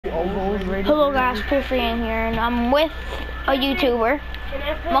Hello guys, Warframe here, and I'm with a YouTuber,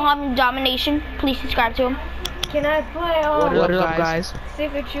 Mohammed Domination. Please subscribe to him. Can I play What up, guys?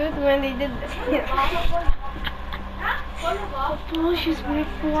 Secret Truth when they did this? Oh, she's weird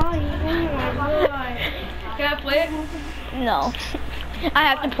flying. Oh my god. Can I play it? No, I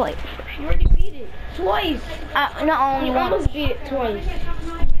have to play it first. You already beat it twice. Not only You once. almost beat it twice. You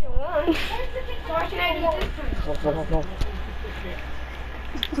beat it once. So why should I do this?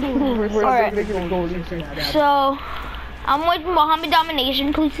 Alright, so I'm with Mohammed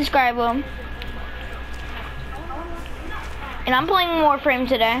Domination. Please subscribe to him. And I'm playing Warframe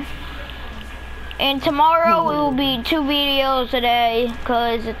today. And tomorrow it will be 2 videos a day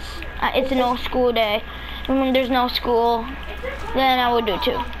because it's a no school day. And when there's no school, then I will do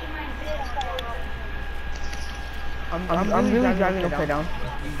 2. I'm really driving upside down.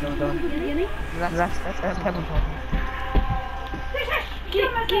 That's heaven. Get.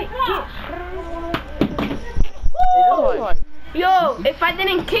 Yo, if I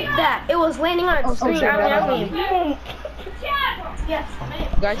didn't kick that, it was landing on its screen. Yes.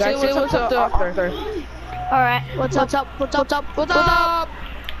 Guys, say what's up to Arthur. Alright. What's up?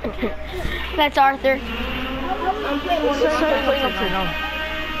 That's Arthur. I'm playing upside down.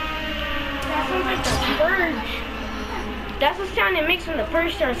 That sounds like the purge. That's the sound it makes when the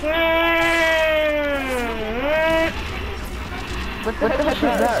purge starts. What the heck is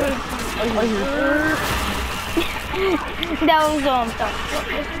that? That was the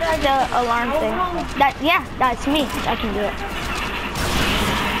alarm thing. That's me. I can do it.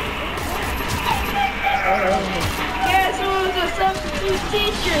 Guess who's the substitute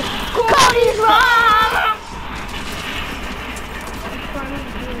teacher? Cody's mom!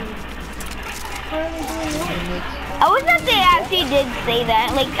 I wish that they actually did say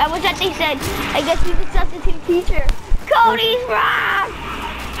that. Like, I wish that they said, I guess he's a substitute teacher. Cody's mom!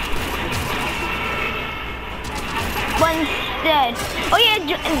 But instead, oh yeah,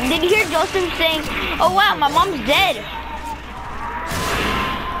 did you hear Joseph saying, oh wow, my mom's dead?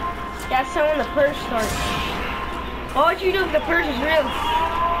 That's how when the purge starts. What would you do if the purge is real?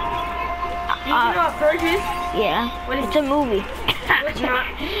 Do you know what purge is? Yeah, What is it's a movie. It's not.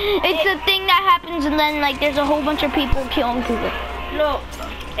 It's a thing that happens and then like there's a whole bunch of people killing people. No,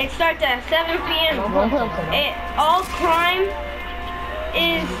 it starts at 7 p.m.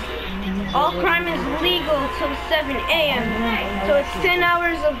 All crime is legal till 7 a.m. So it's 10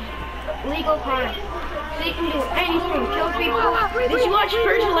 hours of legal crime. So you can do anything, kill people. Did you watch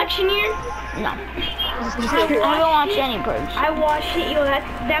Purge election year? No. I don't watch any Purge. I watched it, yo.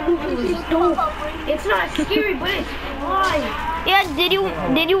 That movie was dope. It's not scary, but it's fun. Yeah, did you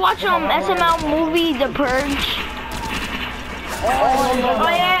watch SML movie The Purge? Oh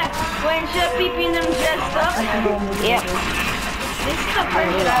yeah, when Chef Pee-Pee and them dressed up. Yep. This is the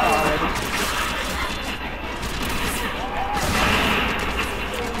Purge that I watched.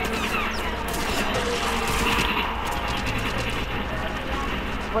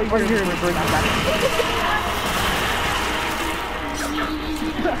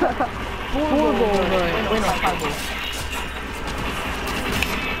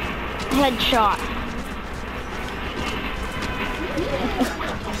 Headshot.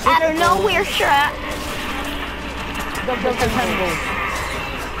 Out of nowhere shot.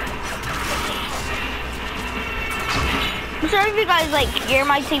 I'm sorry if you guys like hear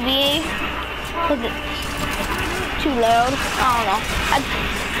my TV because it's too loud. I don't know. I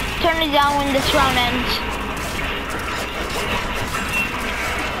turn it down when this round ends.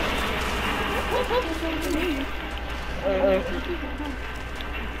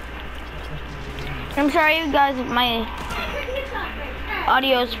 I'm sorry you guys, my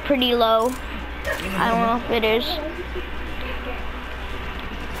audio is pretty low. I don't know if it is.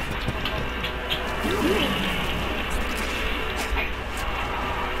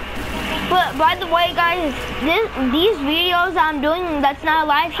 But by the way guys, these videos I'm doing that's not a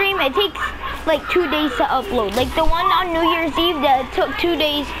live stream, it takes like 2 days to upload. Like the one on New Year's Eve that took 2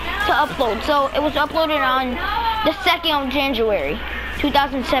 days to upload. So it was uploaded on the 2nd of January,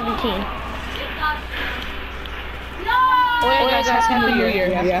 2017. Oh yeah, guys, Happy New Year.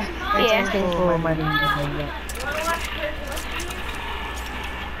 Yeah.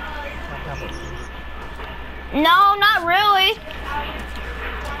 No, not really.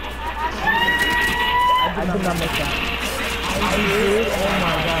 I did not make that. I did? Oh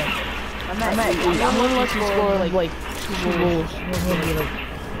my god. I'm at 8. I'm gonna let you score like 2 goals.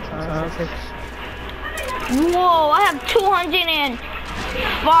 Whoa, I have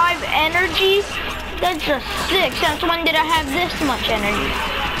 205 energy. That's just 6. Since when did I have this much energy?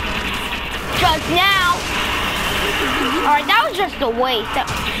 Just now. Alright, that was just a waste.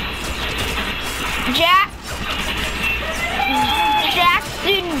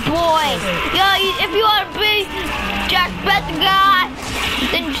 Jackson boy. Yo, if you want to be Jack's best guy,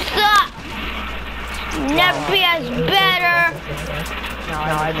 then suck. Never be as better.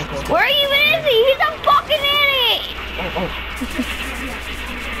 Where even is he? He's a fucking idiot.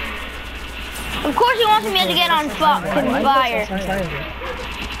 Of course he wants me to get on fucking fire.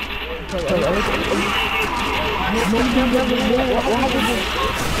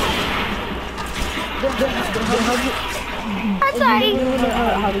 That's alright.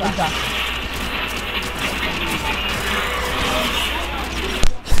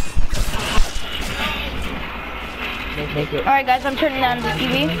 Alright guys, I'm turning down the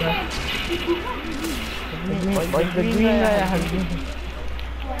TV. The green guy has green.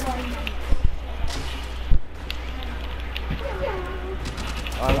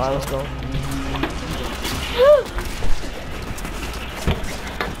 Alright, let's go.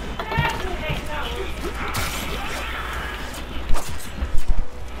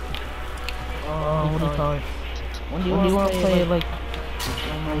 What do you call it? When do you want to play like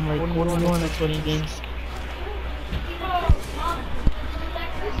what do you want to play games?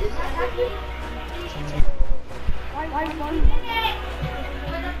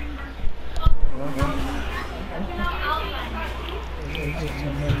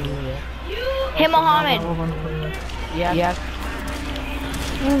 Hey Mohammed. Yeah.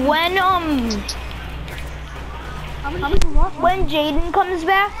 When Jaden comes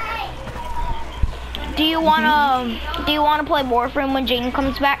back, do you wanna play Warframe when Jaden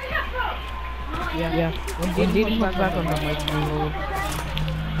comes back? Yeah. When Jaden comes back on the mic,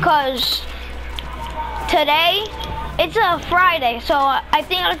 cause today it's a Friday, so I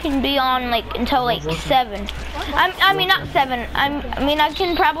think I can be on like until like 7. I mean not 7. I mean I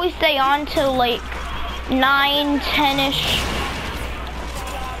can probably stay on till like 9, 10ish.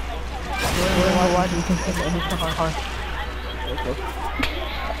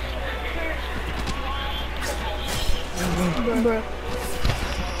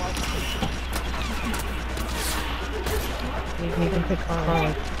 You can pick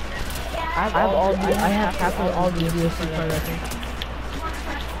car. I have half of all the videos so far, I think.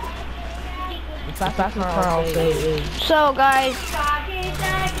 The fastest car I'll say is... So guys,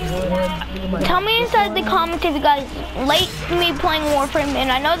 tell me inside the comments if you guys like me playing Warframe,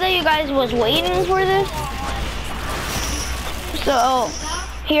 and I know that you guys was waiting for this. So,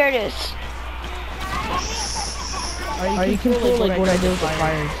 here it is. Are you cool like what I did with the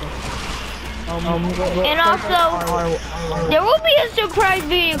fire? And also, there will be a surprise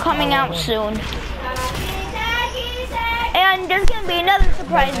video coming out soon. And there's gonna be another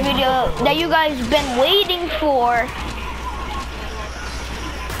surprise video that you guys been waiting for.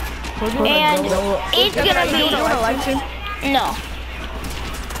 And it's gonna be... No.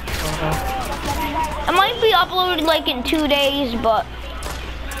 It might be uploaded like in 2 days, but...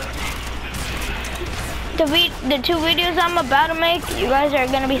 The 2 videos I'm about to make, you guys are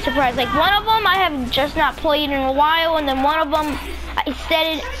gonna be surprised. Like one of them I have just not played in a while, and then one of them I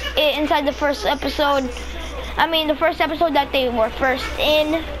said it inside the first episode. I mean the first episode that they were first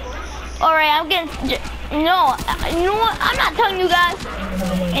in. Alright, I'm getting no. You know what? I'm not telling you guys.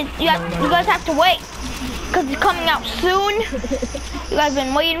 You guys have to wait because it's coming out soon. You guys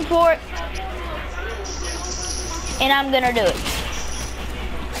been waiting for it, and I'm gonna do it.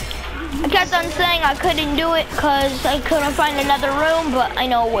 I kept on saying I couldn't do it because I couldn't find another room, but I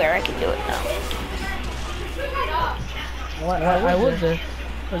know where I can do it now. Why was there?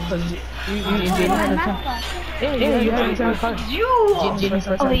 Because you didn't have the time. Yeah, you had the time.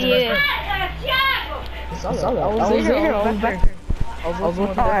 Oh yeah. I was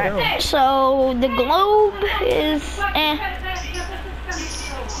there. Alright, so the globe is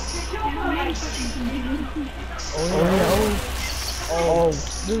Oh,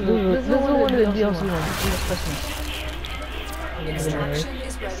 this is one of the DLC ones. This is Christmas. Extraction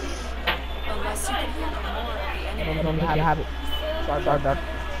is ready. Unless you can handle more of the enemy. I don't know how to have it. Sorry about that.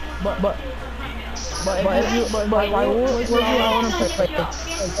 But why would you want to play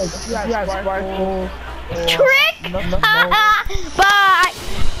Sparkle? trick? Bye.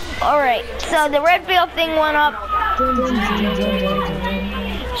 Alright, so the red field thing went up.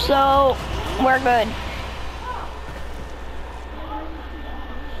 So we're good.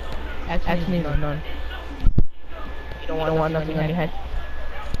 Actually, no. You don't want nothing on your head.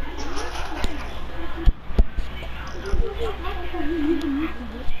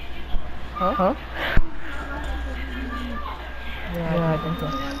 Huh? Yeah, I think so.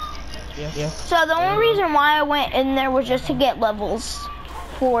 Yeah. So the only reason why I went in there was just to get levels.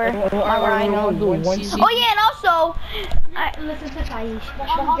 for my rhino. Oh yeah, and also, listen to Taish.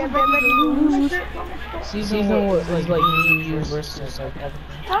 Season was like versus like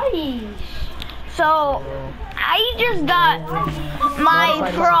Taish. So, I just got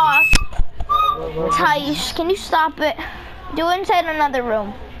my frost. Taish, can you stop it? Do it inside another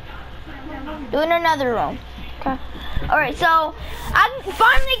room. Do it in another room. Okay. Alright, so I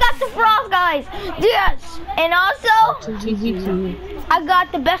finally got the frost, guys. Yes. And also, I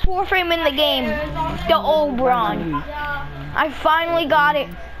got the best Warframe in the game. The Oberon. I finally got it.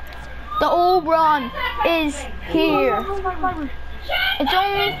 The Oberon is here.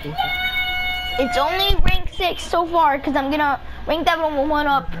 It's only rank 6 so far, because I'm gonna rank that one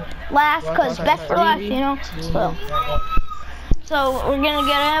up last, because best for last, you know. So we're gonna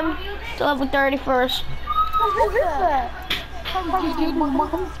get him to level 30 first.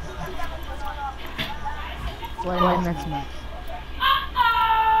 next month.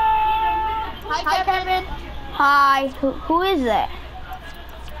 Hi, Kevin. Hi, who is that?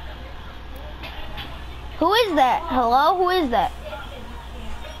 Who is that? Hello, who is that?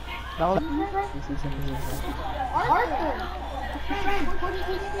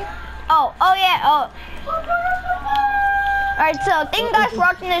 Oh yeah, Alright, so thank you guys for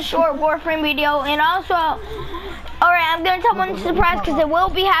watching this short Warframe video, and also, alright, I'm gonna tell one surprise because it will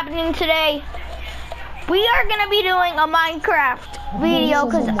be happening today. We are gonna be doing a Minecraft video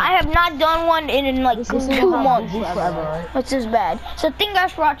because I have not done one in like 2 months, which is bad. So thank you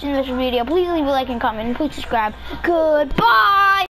guys for watching this video. Please leave a like and comment, and please subscribe. Goodbye!